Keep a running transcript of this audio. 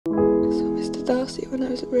Darcy when I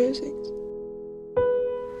was at Rosings.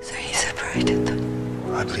 So he separated them?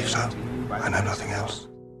 I believe so. I know nothing else.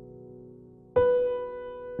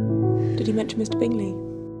 Did he mention Mr. Bingley?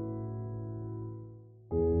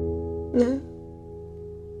 No.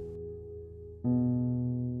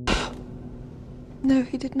 No,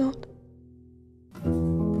 he did not.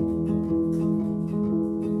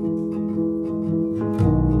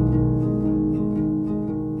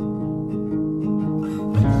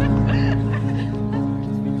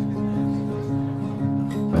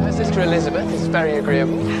 Sister Elizabeth is very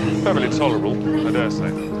agreeable. Perfectly tolerable, I dare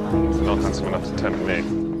say. Not handsome enough to tempt me.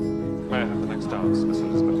 May I have the next dance, Miss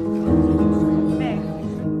Elizabeth? May.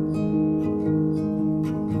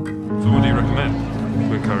 So what do you recommend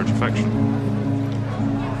to encourage affection?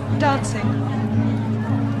 Dancing.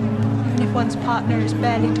 Even if one's partner is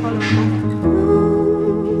barely tolerable.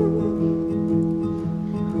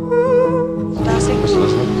 Darcy. Miss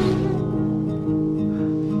Elizabeth?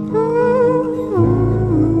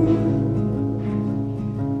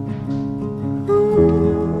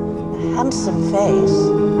 Handsome face.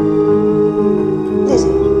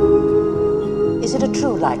 Lizzie, is it a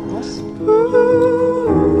true likeness?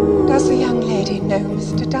 Does the young lady know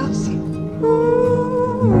Mr. Darcy?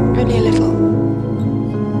 Only a little.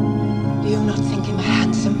 Do you not think him a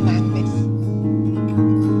handsome man, miss?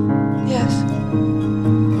 Yes.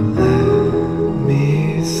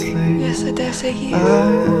 Yes, I dare say he is.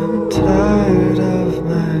 I'm tired of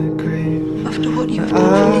my grief. After what you have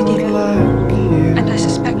done for Lydia, and I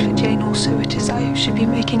suspect for Jane also, it is I who should be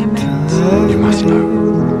making amends. You must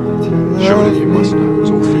know. Surely you must know. It's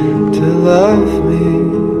all for you. To love me.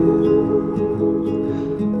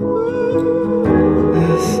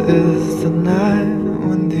 This is the night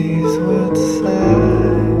when these words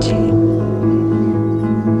sigh. Jane,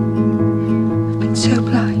 I've been so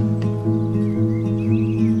blind.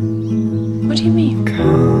 What do you mean?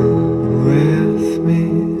 Come with me.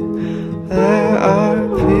 There are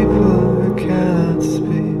people who cannot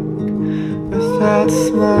speak without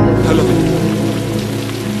smiling. Hello.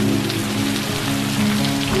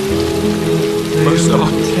 Most are.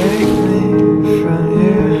 Take me from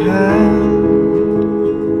your hand.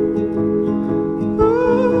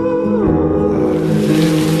 Or they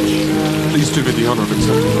will try. Please do me the honor of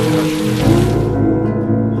accepting my hand.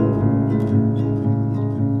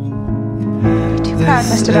 Too proud,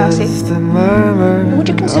 Mr. Darcy. The murmur Would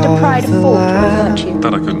you consider pride a of the fault or a land. virtue?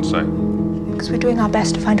 That I couldn't say. Because we're doing our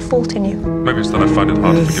best to find a fault in you. Maybe it's that I find it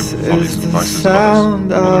hard to forgive the follies and the vices of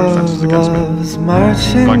sound others, or their offences of against me. love's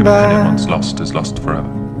marching Like an opinion band, once lost is lost forever.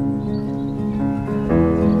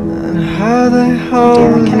 and how they Dear,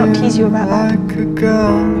 hold I cannot tease you about that. like a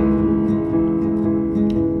gun,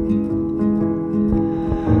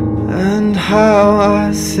 and how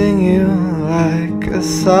I sing you like a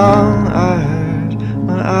song I heard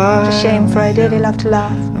when I It's a shame, for I dearly love to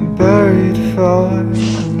laugh. am buried for a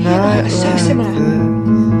and I night are so like similar. this.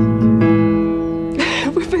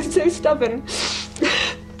 We're both so stubborn.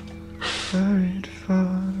 Buried for a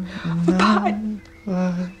Bye. night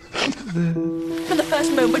like this. From the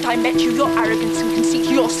first moment I met you, your arrogance and conceit,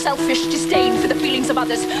 your selfish disdain for the feelings of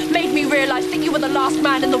others made me realize that you were the last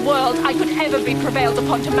man in the world I could ever be prevailed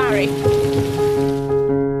upon to marry.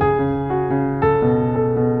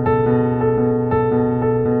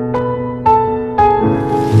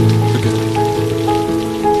 Forgive me,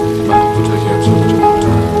 madam, for taking up so much of your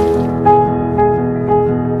time.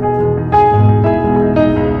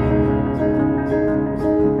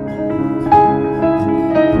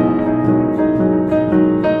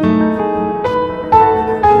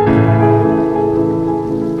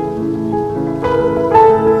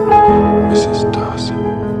 Mrs. Darcy.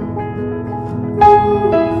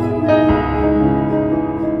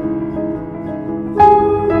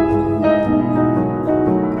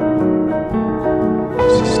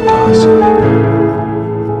 Mrs. Darcy.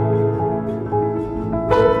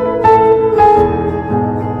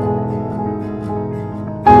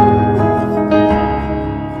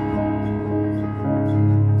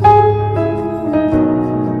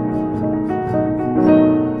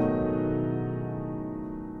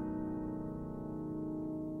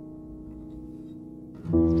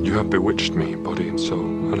 You have bewitched me, body and soul,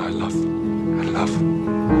 and I love you.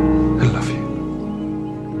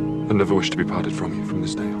 I never wish to be parted from you from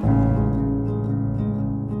this day on.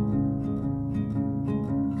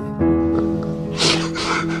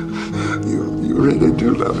 You really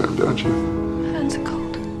do love him, don't you?